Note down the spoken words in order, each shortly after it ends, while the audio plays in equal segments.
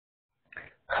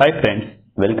Hi friends,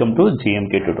 welcome to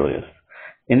GMK tutorials.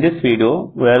 In this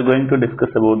video, we are going to discuss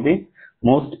about the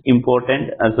most important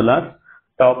as well as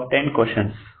top 10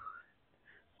 questions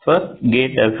for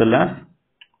gate as well as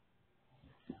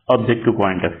objective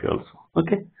point of view also.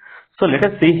 Okay, so let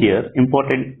us see here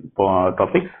important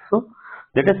topics. So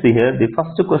let us see here. The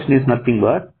first question is nothing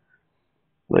but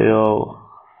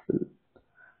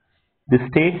the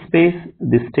state space,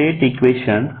 the state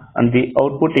equation and the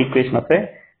output equation of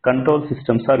a control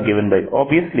systems are given by.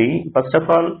 Obviously, first of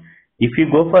all, if you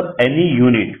go for any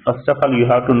unit, first of all you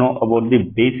have to know about the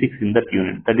basics in that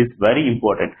unit. That is very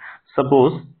important.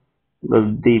 Suppose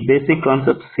the basic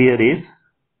concepts here is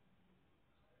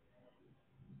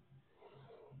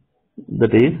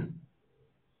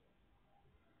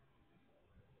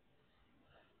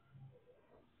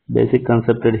basic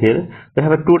concept here. We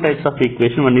have two types of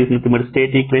equation. One is nothing but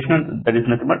state equation, that is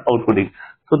nothing but output equation.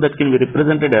 So that can be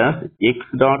represented as x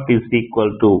dot is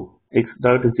equal to ax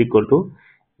plus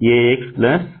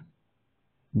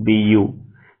bu.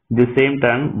 At the same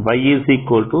time, y is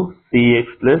equal to cx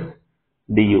plus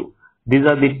du. These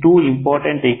are the two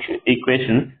important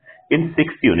equations in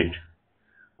 6th unit.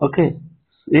 Okay,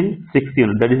 in 6th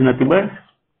unit, that is nothing but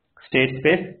state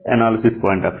space analysis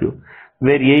point of view,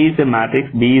 where A is a matrix,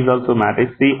 B is also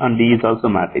matrix, C and D is also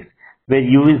matrix, where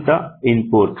U is the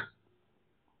input,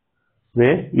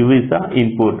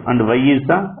 and Y is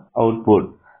the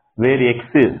output, where X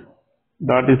is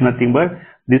dot is nothing but,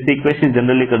 this equation is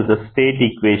generally called the state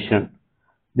equation.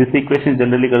 This equation is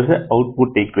generally called the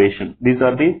output equation. These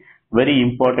are the very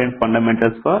important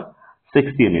fundamentals for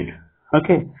 6th unit.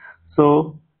 Okay,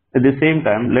 so at the same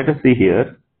time, let us see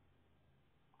here.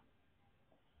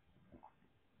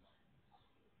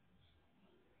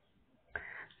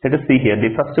 Let us see here.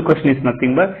 The first question is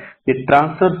nothing but the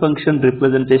transfer function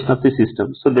representation of the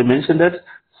system. So they mentioned that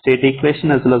state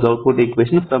equation as well as output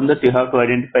equation. From that you have to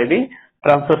identify the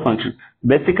transfer function.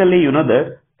 Basically, you know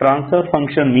that transfer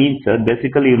function means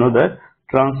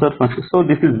transfer function. So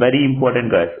this is very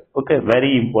important, guys. Okay,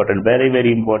 very important,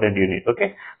 very important unit.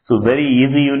 Okay, so very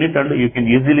easy unit and you can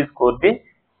easily score the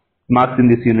marks in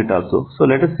this unit also. So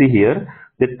let us see here.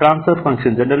 The transfer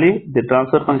function, generally the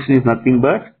transfer function is nothing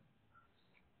but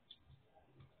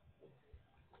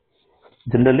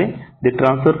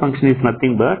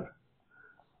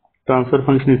transfer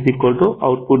function is equal to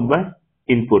output by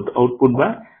input.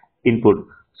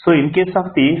 So in case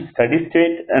of the steady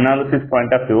state analysis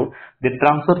point of view, the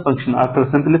transfer function, after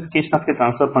simplification of the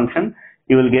transfer function,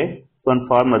 you will get one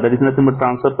formula, that is nothing but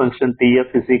transfer function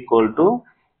TF is equal to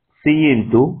C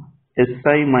into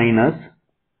SI minus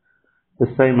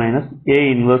A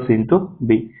inverse into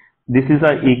B. This is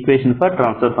our equation for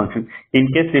transfer function. In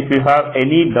case if you have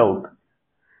any doubt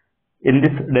in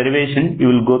this derivation, you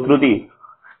will go through the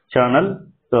channel.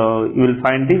 You will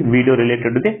find the video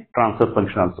related to the transfer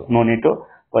function also. No need to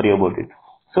worry about it.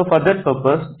 So for that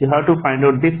purpose, you have to find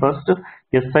out the first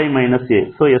SI minus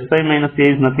A. So SI minus A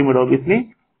is nothing but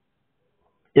obviously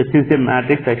S is a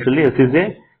matrix. Actually, S is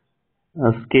a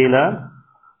scalar.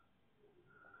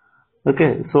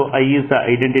 Okay, so I is the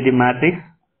identity matrix.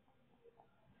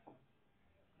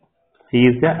 C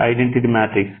is the identity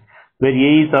matrix, where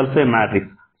A is also a matrix.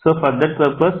 So for that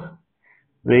purpose,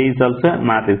 A is also a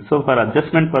matrix. So for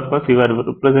adjustment purpose, you are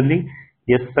representing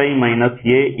SI minus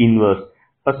A inverse.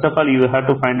 First of all, you have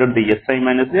to find out the SI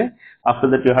minus A.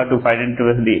 After that, you have to find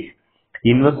out the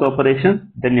inverse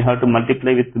operation. Then you have to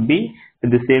multiply with B. At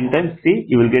the same time, C,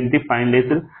 you will get the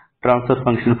finalized transfer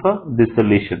function for this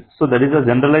solution. So that is a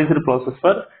generalized process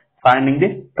for finding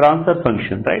the transfer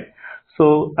function, right?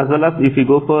 So as well as if you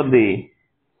go for the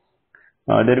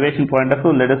derivation point of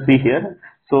view, let us see here.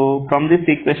 So from this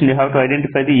equation, you have to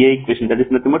identify the A equation, that is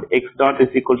nothing but x dot is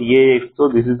equal to AX. So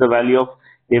this is the value of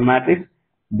A matrix,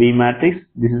 B matrix,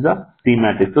 this is a C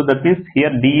matrix. So that means here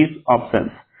D is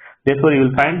options. Therefore, you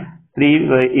will find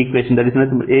three equation, that is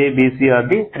nothing but A, B, C are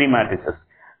the three matrices.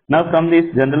 Now from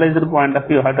this generalized point of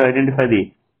view, you have to identify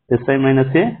the SI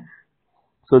minus A.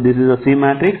 So this is a C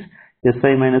matrix,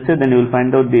 SI minus A, then you will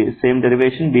find out the same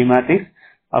derivation B matrix.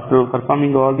 After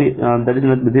performing all the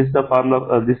this is the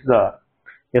formula, this is the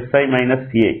SI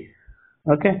minus A,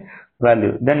 okay,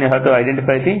 value. Then you have to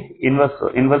identify the inverse.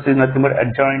 Inverse is nothing but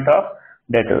adjoint of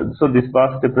data. So this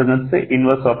box represents the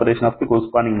inverse operation of the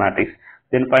corresponding matrix.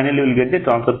 Then finally you will get the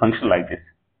transfer function like this.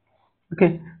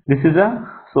 Okay, this is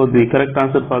so the correct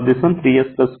answer for this one,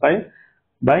 3s plus 5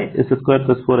 by s square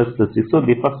plus 4s plus 6. So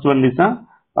the first one is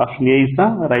option A is the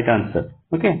right answer.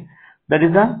 Okay, that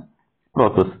is the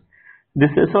process. This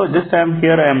is, so just I am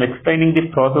here, I am explaining the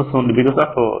process only because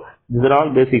of these are all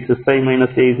basics. SI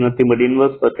minus A is nothing but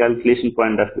inverse for calculation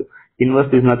point of view. Inverse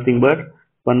is nothing but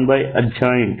 1 by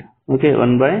adjoint, okay,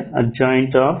 1 by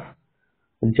adjoint of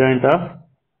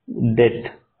det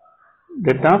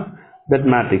of that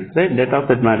matrix, right? Det of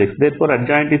that matrix. Therefore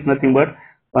adjoint is nothing but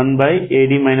 1 by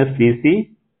AD minus BC.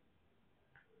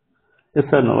 Yes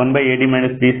or no? 1 by AD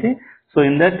minus BC. So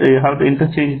in that you have to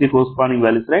interchange the corresponding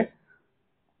values, right?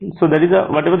 So that is a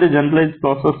whatever the generalized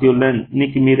process you learn,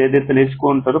 మీకు మీరు ఏదైతే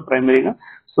నేర్చుకుంటారో ప్రైమరీగా,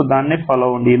 so దాన్నే follow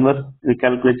అవ్వండి inverse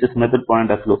calculate చేసే method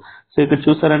point of view. So ఇక్కడ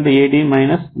చూసారంటే AD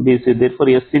minus BC, therefore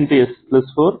S into S plus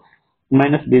 4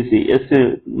 minus BC, S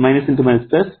minus into minus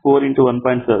plus 4 into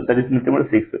 1.5, that is nothing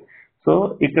but 6. So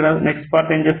ఇక్కడ నెక్స్ట్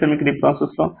పార్ట్ ఏం చేస్తాం, ఇక్కడ ఈ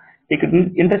process లో ఇక్కడ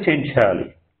ఇంటర్చేంజ్ చేయాలి.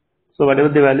 So what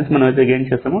ever the values మనం అయితే గెయిన్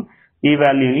చేస్తామో ఈ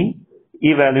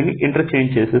వాల్యూని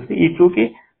ఇంటర్చేంజ్ చేసేసి ఈ 2 కి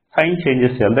సైన్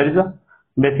చేంజెస్ చేయాలి. That is a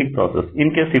basic process. In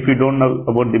case if you don't know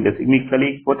about the basic, మీకు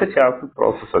తెలియకపోతే చేయాల్సిన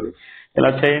ప్రాసెస్ అది. ఇలా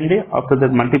చేయండి, after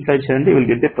that multiply చేయండి, you will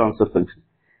get the transfer function.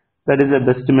 That is the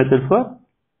best method for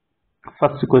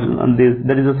first question, and this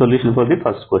that is the solution for the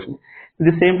first question. At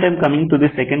the same time, coming to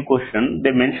the second question,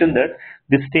 they mentioned that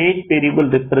the state variable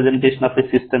representation of a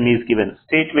system is given.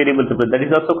 State variable that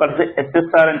is also called as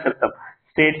SSR and చెప్తాం.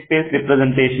 State space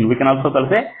representation, we can also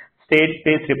call it state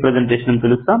space representation అని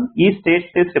పిలుస్తాం. ఈ state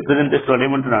space representation లో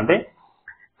ఏమంటున్నా అంటే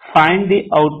find the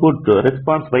output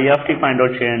response y of t find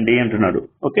out చేయండి అంటున్నాడు.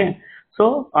 Okay, so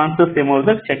answers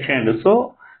ఏమవుతుందో చెక్ చేయండి. So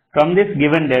from this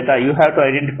given data you have to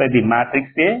identify the matrix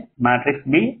A, matrix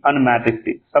B and matrix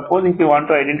C. Suppose if you want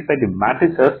to identify the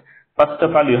matrices, first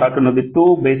of all you have to know the two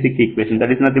basic equations,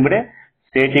 that is nothing but a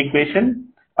state equation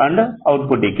and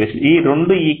output equation. ఈ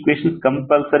రెండు equations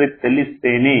compulsory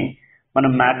తెలిస్తేనే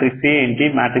మనం matrix ఏ ఏంటి,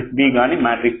 matrix B కానీ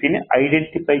matrix C ని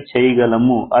identify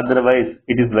చేయగలము. Otherwise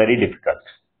it is very difficult.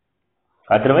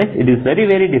 Otherwise it is very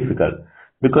very difficult,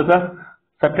 because of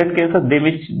certain cases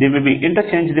they may be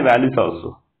interchange the values also.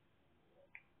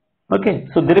 Okay,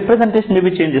 so the representation may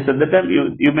be changes. At that time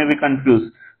you may be confused.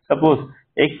 Suppose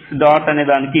x dot అనే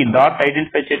దానికి dot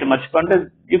identify చేయడం మర్చిపోతే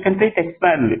you can take x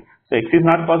manually. So x is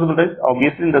not possible, right?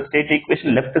 Obviously in the state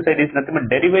equation left side is nothing but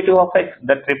derivative of x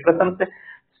that represents the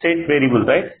state variable,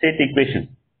 right? State equation.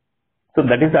 So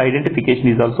that is the identification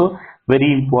is also very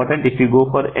important if you go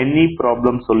for any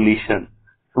problem solution.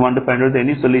 If you want to find out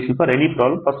any solution for any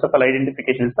problem, first of all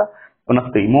identification is the one of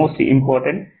the most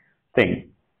important thing.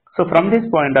 So from this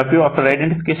point of view, after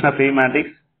identification of A matrix,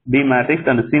 B matrix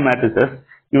and C matrices,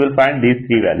 you will find these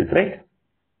three values, right?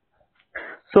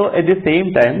 So at the same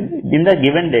time, in the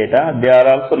given data, they are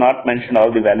also not mentioned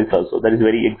all the values also. That is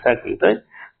very exactly, right?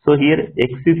 So here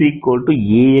x is equal to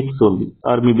AX only,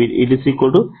 or maybe it is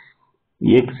equal to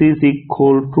x is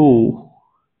equal to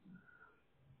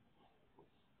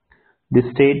the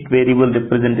state variable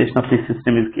representation of the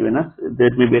system is given us.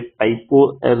 There may be a typo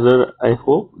error, I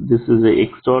hope. This is a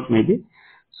x dot maybe.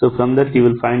 So from that you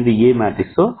will find the A matrix.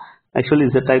 So actually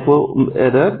it's a typo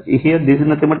error. Here this is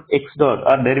nothing but x dot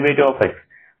or derivative of x.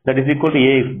 That is equal to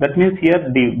AX. That means here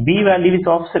the B value is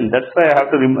option. That's why I have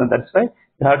to remember. That's why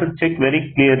you have to check very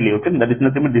clearly. Okay, that is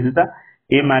nothing but this is the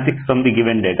A matrix from the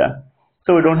given data.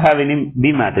 So we don't have any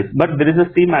B matrix, but there is a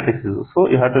C matrix. So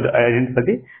you have to identify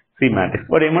the C matrix.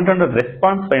 But ఏమంటారు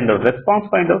response find out. Response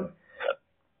find out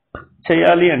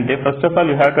చేయాలి అంటే first of all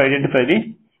you have to identify the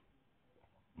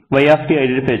y of t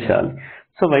identify చేయాలి.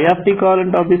 So y of t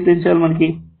కావాలంటే obviously ఏం చేయాలి, మనకి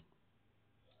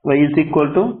y is equal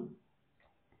to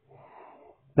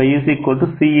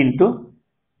c into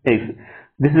x.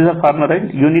 This is a formula, right?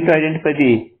 You need to identify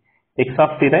the x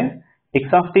of t, right? x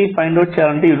of t find out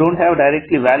చేయాలంటే you don't have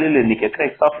directly value లేదు నీకు. ఎక్కడ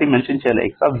x of t mention చేయాలి.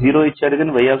 x of 0 ఇచ్చాడు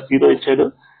కానీ y of 0 ఇచ్చాడు,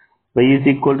 y is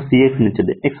equal to cx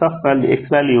ఇచ్చాడు. x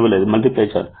value ఇవ్వలేదు, మల్టిప్లై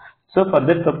చేయాలి. So for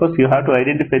that purpose you have to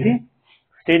identify the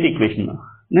state equation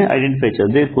identify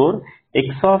చేయాలి. Therefore x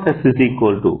of s is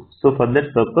equal to, so for that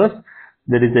purpose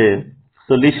there is a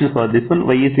solution for this one.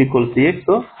 Y is equal to cx.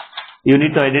 So you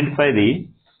need to identify the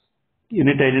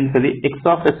x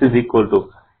of s is equal to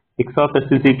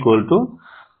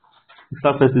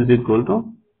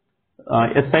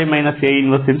si minus a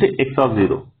inverse into x of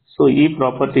 0. So e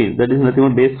property, that is nothing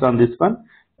but based on this one,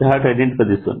 you have to identify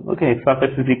this one. Okay, x of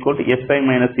s is equal to si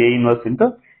minus a inverse into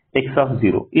x of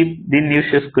 0. If the new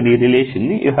relation,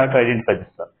 you have to identify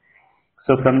this one.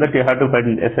 So from that you have to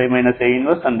find si minus a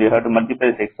inverse and you have to multiply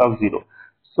with x of 0.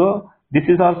 So this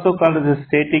is also called as a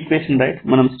state equation, right?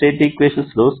 మనం state equations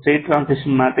లో state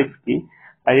transition matrix కి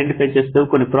identify చేస్తే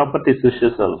కొన్ని properties use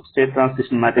చేస్తారు. State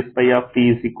transition matrix phi of t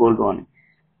is equal to అని.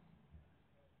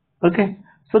 Okay,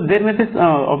 so there may be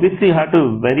obviously you have to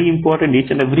very important,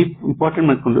 each and every important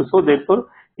మనకు. So therefore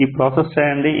ఈ process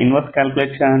చేయండి, inverse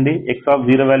calculate చేయండి, x of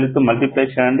 0 value తో multiply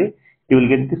చేయండి, you will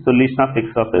get the solution of x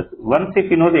of s. Once if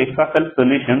you know the x of s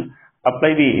solution,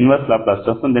 apply the inverse Laplace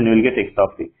transform, then you will get x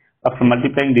of t. After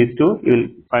multiplying these two, you will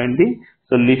find the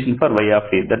solution for y of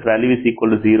t. That value is equal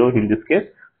to 0 in this case.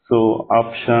 So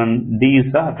option D is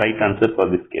the right answer for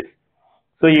this case.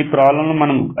 So ఈ problem లో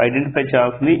మనం identify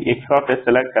చేయాల్సింది x of s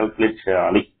ఎలా calculate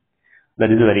చేయాలి.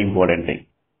 That is a very important thing.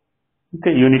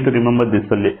 Okay, you need to remember this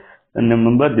only. And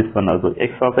remember this one also.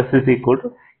 X of s is equal to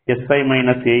si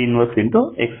minus a inverse into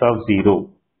x of 0.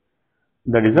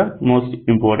 That is the most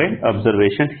important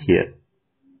observation here.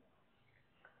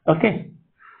 Okay.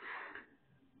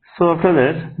 So after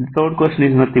that, the third question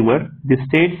is nothing but the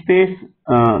state space,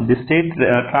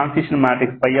 transition matrix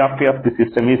pi of t of the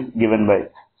system is given by.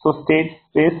 So state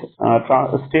space,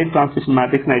 state transition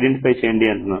matrix identify cheyandi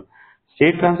antunnaru.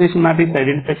 State transition matrix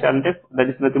identify cheyalante that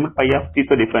is nothing but pi of t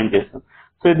to define chestam.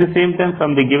 So at the same time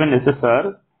from the given SSR,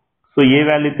 so a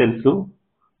value telusu,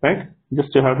 right?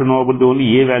 Just you have to know about the only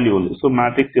a value only. So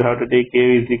matrix you have to take a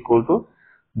is equal to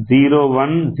 0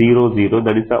 1 0 0.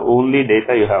 That is the only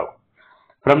data you have.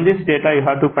 From this data, you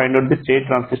have to find out the state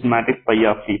transition matrix pi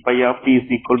of t. Pi of t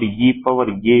is equal to e power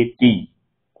a t.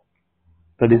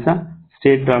 That is a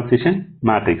state transition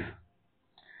matrix.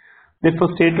 Therefore,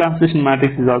 state transition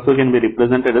matrix is also can be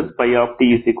represented as pi of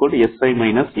t is equal to si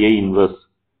minus a inverse.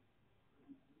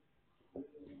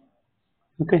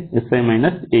 Okay, si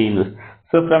minus a inverse.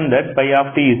 So from that, pi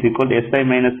of t is equal to si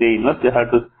minus a inverse. You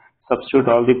have to substitute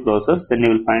all the process, then you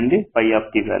will find the pi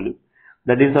of t value.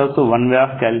 That is also one way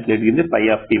of calculating the pi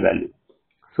of t value.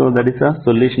 So that is a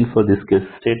solution for this case.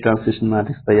 State transition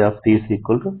matrix pi of t is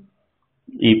equal to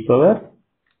e power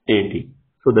a t.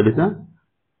 So that is a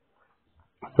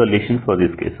solution for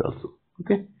this case also.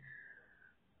 Okay.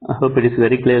 I hope it is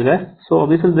very clear, guys. So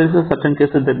obviously there is a certain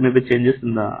cases that may be changes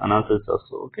in the analysis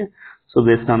also. Okay. So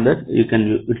based on that, you can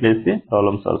utilize the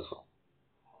problems also.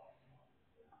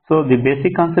 So the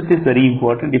basic concept is very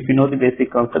important. If you know the basic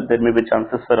concept, there may be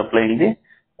chances for applying the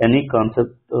any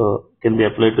concept can be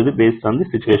applied to the based on the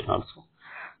situation also.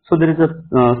 So there is a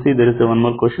there is a one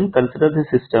more question. Consider the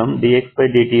system dx by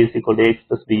dt is equal to x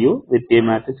plus du with a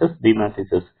matrices, b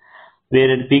matrices,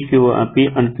 wherein p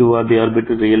and q are the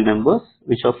arbitrary real numbers.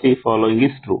 Which of the following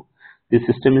is true? The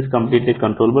system is completely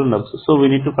controllable and observable. So we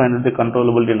need to find out the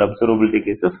controllability and observability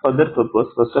cases. For that purpose,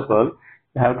 first of all,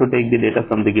 you have to take the data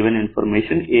from the given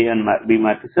information A and B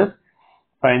matrices,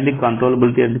 find the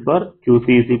controllability and for QC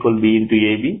is equal to B into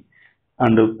AB,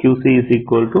 and QC is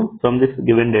equal to, from this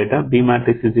given data, B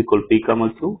matrix is equal to P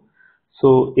comma Q.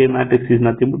 So A matrix is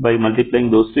nothing but by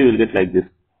multiplying those two you will get like this.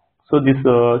 So this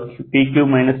PQ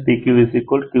minus PQ is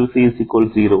equal to QC is equal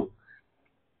to 0.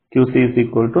 QC is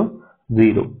equal to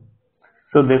 0.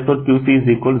 So therefore QC is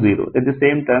equal to 0. At the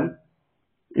same time,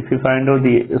 if you find out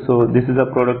so this is a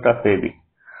product of AB.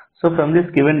 So from this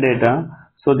given data,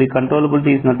 so the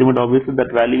controllability is nothing but obviously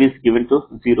that value is given to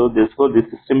 0. Therefore, the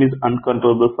system is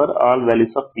uncontrollable for all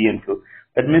values of P and Q.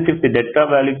 That means if the delta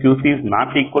value QC is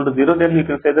not equal to 0, then you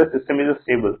can say the system is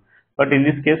stable. But in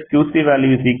this case, QC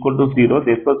value is equal to 0.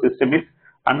 Therefore, system is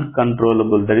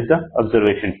uncontrollable. That is the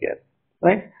observation here,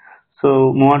 right?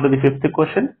 So move on to the fifth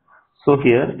question. So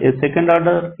here, a second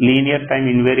order linear time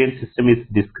invariant system is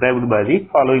described by the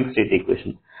following state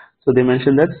equation. So they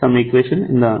mentioned that some equation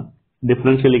in the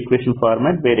differential equation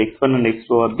format where x1 and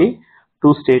x2 are the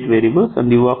two state variables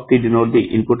and u of t denote the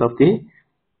input of the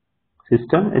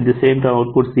system. At the same time,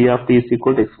 output c of t is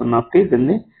equal to x1 of t, then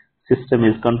the system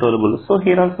is controllable. So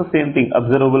here also same thing,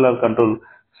 observable or control.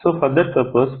 So for that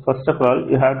purpose, first of all,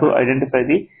 you have to identify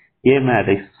the A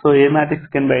matrix. So A matrix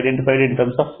can be identified in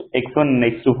terms of x1 and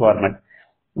x2 format.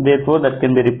 Therefore, that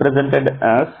can be represented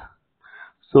as,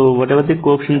 so whatever the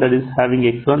coefficient that is having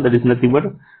x1, that is nothing but,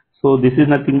 so this is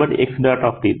nothing but x dot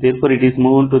of t. Therefore, it is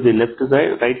moved to the left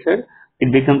side, right side,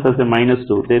 it becomes as a minus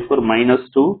 2. Therefore, minus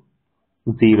 2,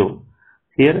 0.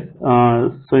 Here,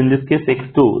 so in this case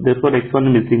x2, therefore x1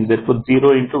 missing, therefore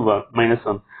 0 into 1, minus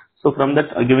 1. So from that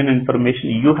given information,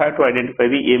 you have to identify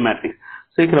the A matrix.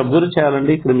 So ఇక్కడ observe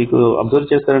చేయాలంటే ఇక్కడ మీకు observe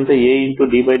చేస్తారంటే A into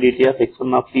d by dt of x1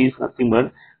 of t is nothing but,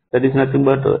 that is nothing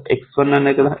but x1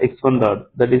 అనే కదా, x1 dot,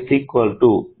 that is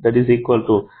equal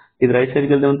to ఇది right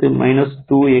సైడ్కి వెళ్తే minus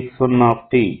 2 x1 of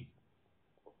t,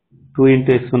 2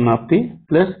 into x1 of t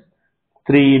plus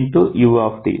 3 into u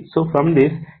of t. So from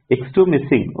this x2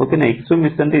 missing, okay na, x2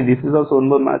 miss అంటే this is also one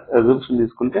more assumption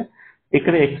తీసుకుంటే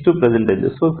ఇక్కడ x2 present అయింది.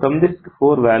 So from this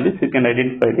 4 values you can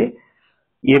identify the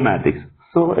A matrix.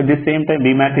 So at the same time B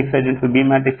matrix identify, B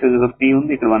matrix is P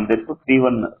ఉంది ఇక్కడ 1, therefore 3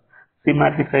 1. C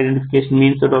matrix identification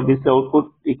means that obviously output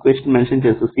equation mention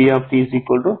చేస్తూ C of t is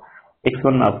equal to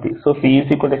x1 of t. So C is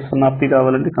equal to x1 of t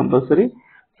రావాలంటే compulsory,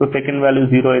 so second value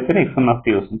 0 అయితే x1 of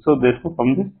t వస్తుంది. So therefore from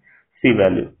this C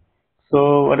value.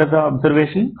 So what is the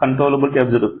observation? Controllability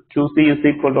observed. QC is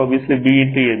equal to obviously B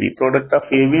into AB. Product of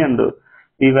AB and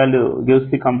P value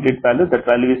gives the complete value. That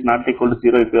value is not equal to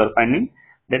 0 if you are finding.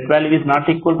 That value is not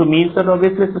equal to means that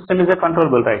obviously system is a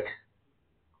controllable, right?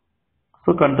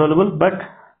 So controllable but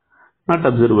not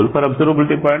observable. For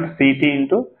observability point, CT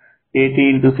into AT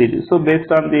into CT. So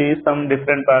based on the some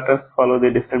different patterns follow the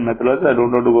different methodologies. I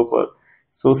don't want to go for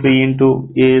so C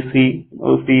into AC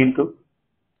or C into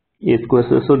A square.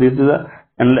 So this is a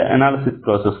analysis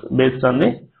process based on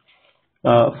the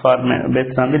format,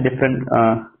 based on the different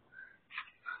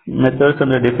methods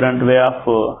and the different way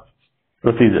of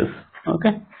procedures.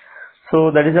 Okay.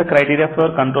 So that is a criteria for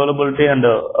controllability and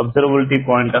observability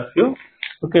point of view.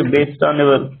 Okay, based on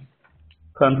your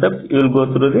concept, you will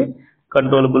go through the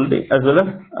controllability as well as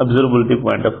observability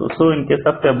point of view. So in case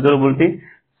of the observability,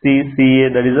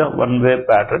 CCA, that is a one-way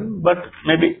pattern, but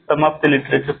maybe some of the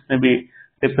literatures may be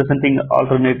representing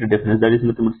alternate definition, that is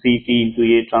nothing but CT into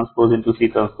A transpose into C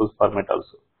transpose format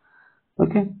also.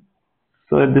 Okay.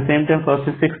 So at the same time, for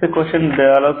the sixth question, they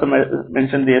are also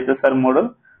mentioned the SSR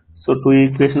model. So two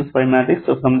equations by matrix.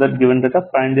 So from that given data,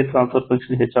 find the transfer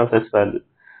function H of S value.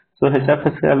 So H of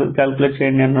S calculate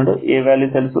cheyandi annadu. A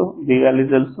value telusu, B value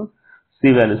telusu,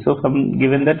 C value. So from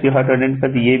given that, you have to identify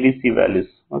the A, B, C values.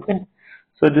 Okay.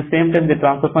 So at the same time, the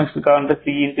transfer function called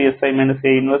C into Si minus A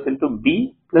inverse into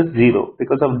B plus 0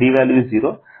 because of D value is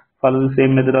 0. Follow the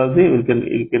same methodology.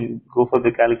 You can go for the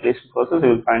calculation process. You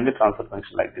will find the transfer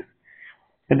function like this.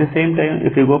 At the same time,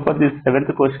 if you go for this seventh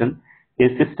question, a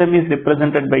system is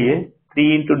represented by a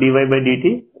 3 into dy by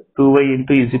dt, 2y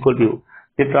into is equal to u.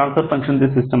 The transfer function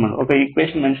this system. Okay,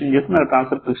 equation mentioned just now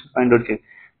transfer function find out cheyali.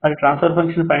 Now transfer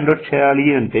function find out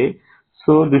cheyali ante,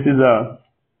 so this is a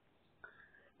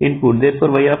input.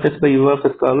 Therefore, y of s by u of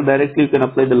s call directly you can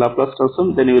apply the Laplace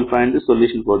transform, then you will find the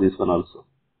solution for this one also.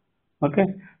 Okay,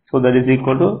 so that is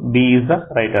equal to B is the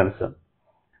right answer.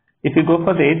 If you go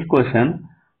for the eighth question,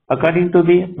 according to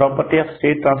the property of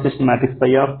state transition matrix,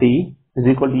 phi of t is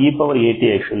equal to e power at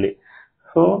actually.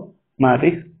 So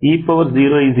matrix e power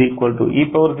 0 is equal to e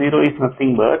power 0 is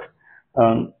nothing but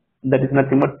that is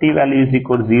nothing but t value is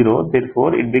equal to 0.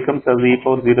 Therefore, it becomes as e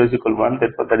power 0 is equal to 1.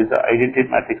 Therefore, that is the identity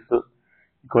matrix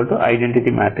equal to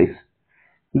identity matrix.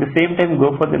 At the same time,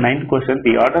 go for the ninth question.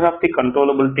 The order of the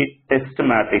controllability test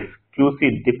matrix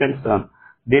QC depends on,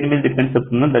 there will depends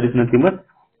upon, that is nothing but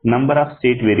number of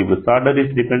state variables. Order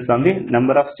is depends on the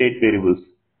number of state variables.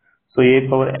 So a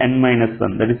power n minus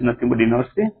 1, that is nothing but denotes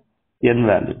the n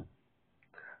value.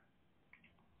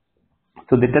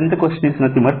 So the 10th question is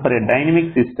nothing but for a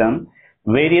dynamic system,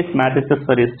 various matrices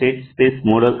for a state space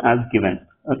model as given.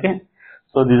 Okay.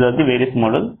 So these are the various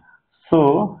models.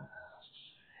 So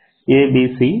A,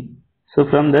 B, C. So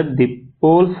from that the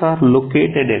poles are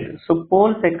located at, so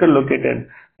poles are located,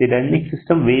 the dynamic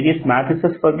system various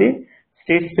matrices for the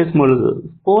state space model.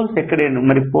 Poles ekkade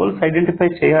mari poles identify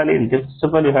cheyali. First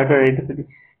of all, you have to identify the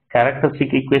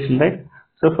characteristic equation, right?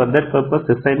 So for that purpose,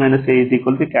 Si minus A is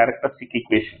equal to the characteristic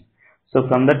equation. So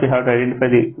from that, you have to identify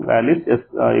the values.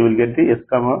 You will get the S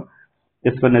comma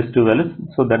S1 S2 values.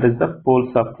 So that is the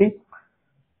poles of the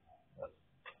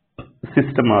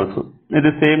system also. At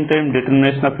the same time,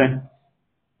 determination of n.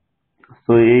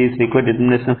 So A is required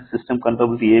determination of system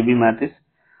controllability AB matrix.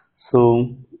 So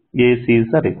A, C is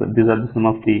the required. These are some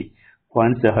of the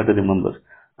points you have to remember.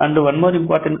 And one more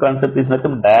important concept is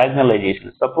nothing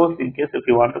diagonalization. Suppose in case if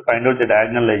you want to find out the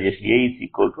diagonalization, A is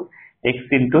equal to X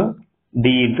into D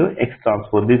into X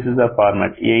transpose. This is the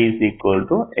format. A is equal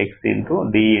to X into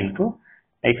D into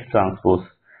X transpose.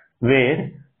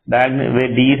 Where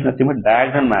D is nothing but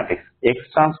diagonal matrix. X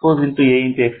transpose into A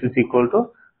into X is equal to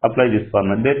apply this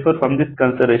format. Therefore, from this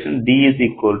consideration, D is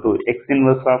equal to X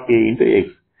inverse of A into X.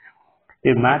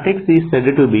 A matrix is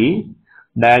said to be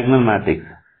diagonal matrix.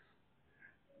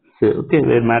 So, okay,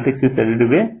 where matrix is said to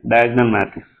be a diagonal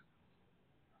matrix.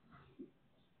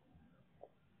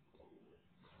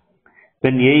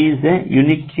 When A is a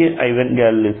unique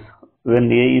eigenvalues.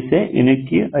 When A is a unique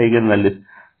eigenvalues.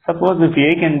 Suppose if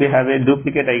A can have a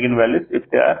duplicate eigenvalues, if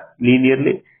they are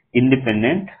linearly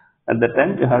independent, at that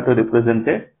time you have to represent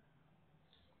it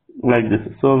like this.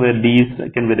 So where D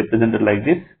can be represented like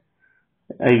this,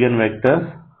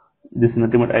 eigenvectors, this is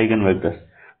nothing but eigenvectors.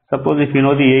 Suppose if you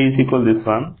know the A is equal to this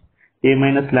one, A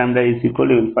minus lambda is equal,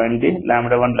 you will find the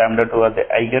lambda 1, lambda 2 are the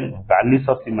eigenvalues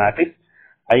of the matrix.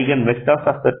 Eigenvectors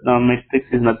of that matrix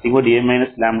is nothing but A minus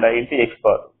lambda into X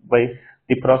power by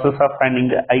the process of finding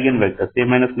the eigenvectors. A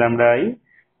minus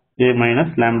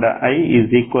lambda I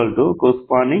is equal to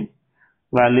corresponding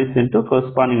values into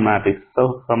corresponding matrix.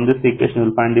 So from this equation you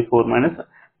will find the 4 minus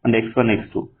and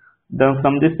x1 x2. Then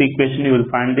from this equation you will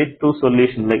find the two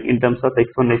solutions, like in terms of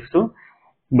x1 x2.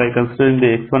 By considering the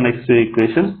x1 x2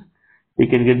 equations, we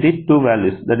can get the two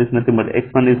values. That is nothing but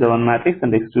x1 is the one matrix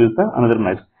and x2 is the another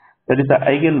matrix. That is the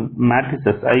eigen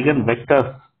matrices, eigen vectors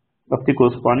of the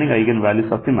corresponding eigen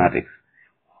values of the matrix.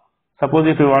 Suppose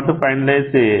if you want to find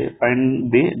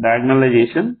the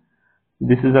diagonalization,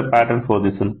 this is a pattern for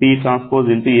this one: P transpose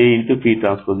into A into P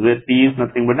transpose, where P is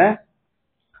nothing but a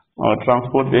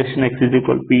transportation x is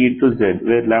equal to P into Z,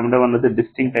 where lambda 1 is the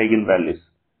distinct eigenvalues.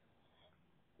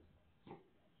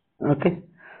 Okay,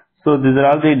 so these are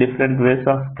all the different ways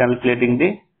of calculating the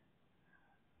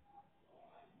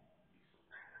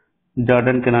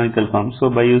Jordan canonical form. So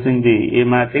by using the A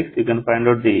matrix, you can find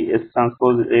out the S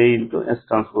transpose A into S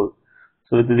transpose.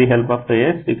 So with the help of the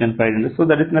S, you can find it. So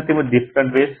that is nothing but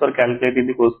different ways for calculating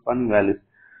the corresponding values.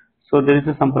 So there is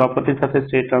some properties of a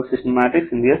state transition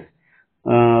matrix in this,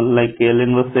 like L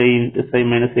inverse A into psi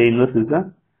minus A inverse is the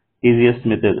easiest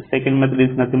method. Second method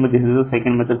is nothing but this is the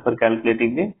second method for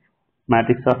calculating the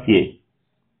matrix of A.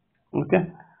 Okay.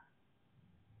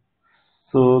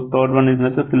 So third one is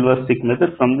the silver stick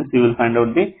method. From this you will find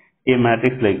out the A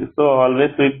matrix like this. So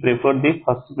always we prefer the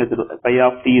first method. Phi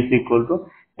of t is equal to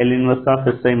L inverse of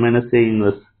Si minus A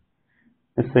inverse.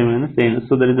 Si minus A inverse.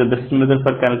 So that is the best method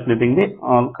for calculating the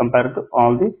all compared to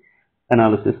all the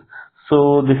analysis.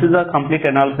 So this is a complete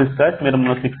analysis guys. మీరు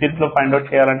 16th లో find out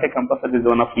చేయాలంటే compulsory ఇది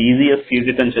one of easiest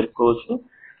unit అని చెప్పుకోవచ్చు.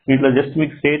 దీంట్లో just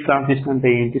మీకు state transition అంటే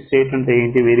ఏంటి, స్టేట్ అంటే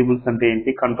ఏంటి, వేరియబుల్స్ అంటే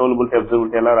ఏంటి, కంట్రోలబిలిటీ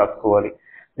అబ్జర్వబిలిటీ ఎలా రాసుకోవాలి,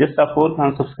 జస్ట్ ఆ 4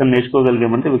 కాన్సెప్ట్స్ కానీ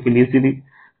నేర్చుకోగలిగామంటే we can easily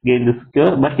gain this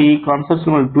cure. But ఈ కాన్సెప్ట్స్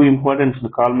మనకు టూ ఇంపార్టెంట్,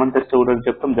 కాల్మన్ టెస్ట్ అని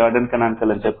చెప్తాం, జార్డన్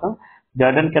కెనానికల్ అని చెప్తాం.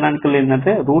 జార్డన్ కెనానికల్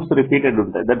ఏంటంటే రూట్స్ రిపీటెడ్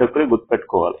ఉంటాయి, దట్ ఒక్కడే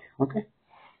గుర్తుపెట్టుకోవాలి. Okay,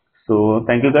 so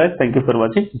thank you guys, thank you for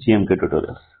watching GMK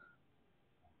tutorials.